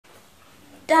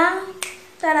Da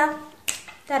da da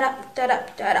da da da da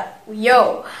da da.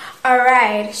 Yo, all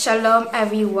right. Shalom,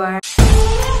 everyone.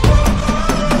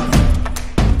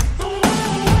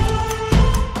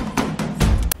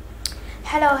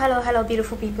 Hello,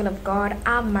 beautiful people of God.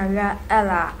 I'm Maria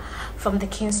Ella from the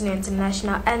Kingston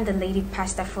International and the lady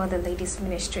pastor for the ladies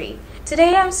ministry.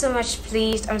 Today I'm so much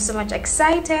pleased, I'm so much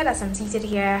excited as I'm seated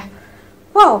here.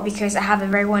 Well, because I have a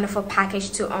very wonderful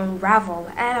package to unravel,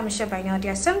 and I'm sure by now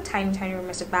there are some tiny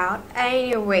rumors about.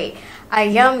 Anyway, I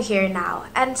am here now,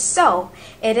 and so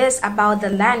it is about the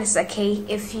Lionesses. Okay,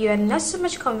 if you are not so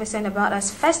much concerned about us,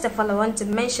 first of all I want to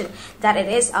mention that it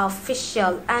is our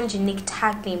official and unique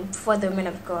tag name for the women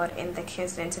of God in the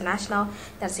Kingston International.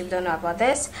 That's if you don't know about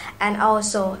this. And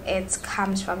also it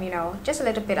comes from, just a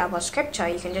little bit about scripture.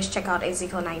 You can just check out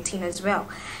Ezekiel 19 as well.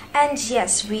 And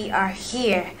yes, we are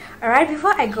here. All right,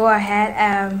 before I go ahead,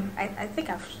 I think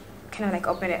I've kind of like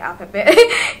opened it up a bit.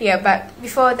 Yeah, but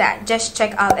before that, just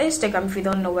check out Instagram if you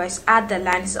don't know us, at the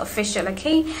Lionesses official.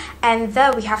 Okay, and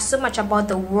there we have so much about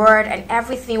the word and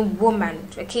everything woman.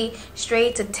 Okay,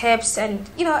 straight to tips and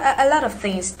a lot of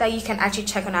things that you can actually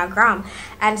check on our gram.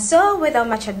 And so without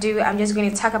much ado, I'm just going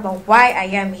to talk about why I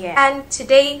am here. And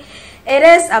today it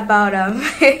is about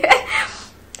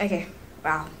okay.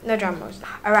 Wow, no dramas.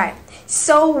 Alright,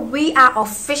 so we are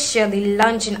officially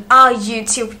launching our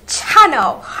YouTube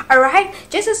channel. Alright,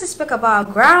 just as we spoke about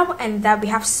our gram, and that we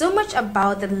have so much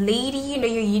about the lady, your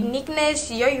uniqueness,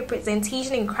 your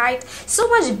representation in Christ, so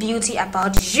much beauty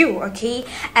about you, okay?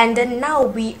 And then now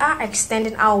we are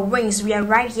extending our wings. We are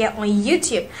right here on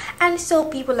YouTube. And so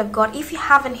people of God, if you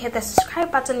haven't hit the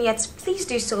subscribe button yet, please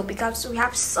do so, because we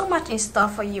have so much in store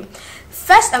for you.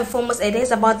 First and foremost, it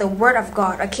is about the word of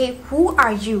God, okay? Who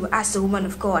are you as a woman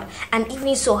of God? And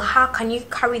even so, how can you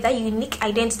carry that unique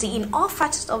identity in all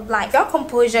facets of life? Your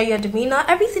composure, your demeanor,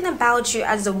 everything about you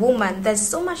as a woman, there's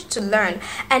so much to learn.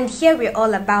 And here we're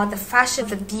all about the fashion,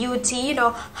 the beauty,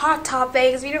 hot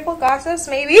topics, beautiful gossips,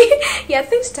 maybe. Yeah,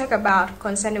 things to talk about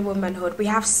concerning womanhood. We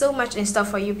have so much in store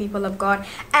for you, people of God,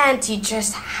 and you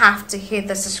just have to hit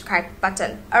the subscribe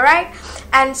button. All right?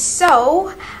 And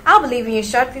so I'll be leaving you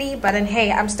shortly, but then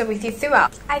hey, I'm still with you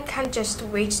throughout. I can't just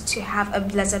wait to have a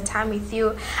blessed time with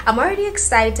you. I'm already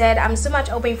excited. I'm so much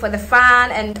hoping for the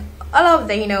fun and all of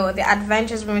the the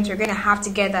adventures moments we're gonna have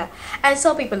together. And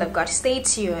so people of God, stay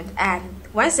tuned. And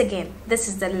once again, this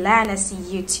is the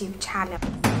Lionesses YouTube channel.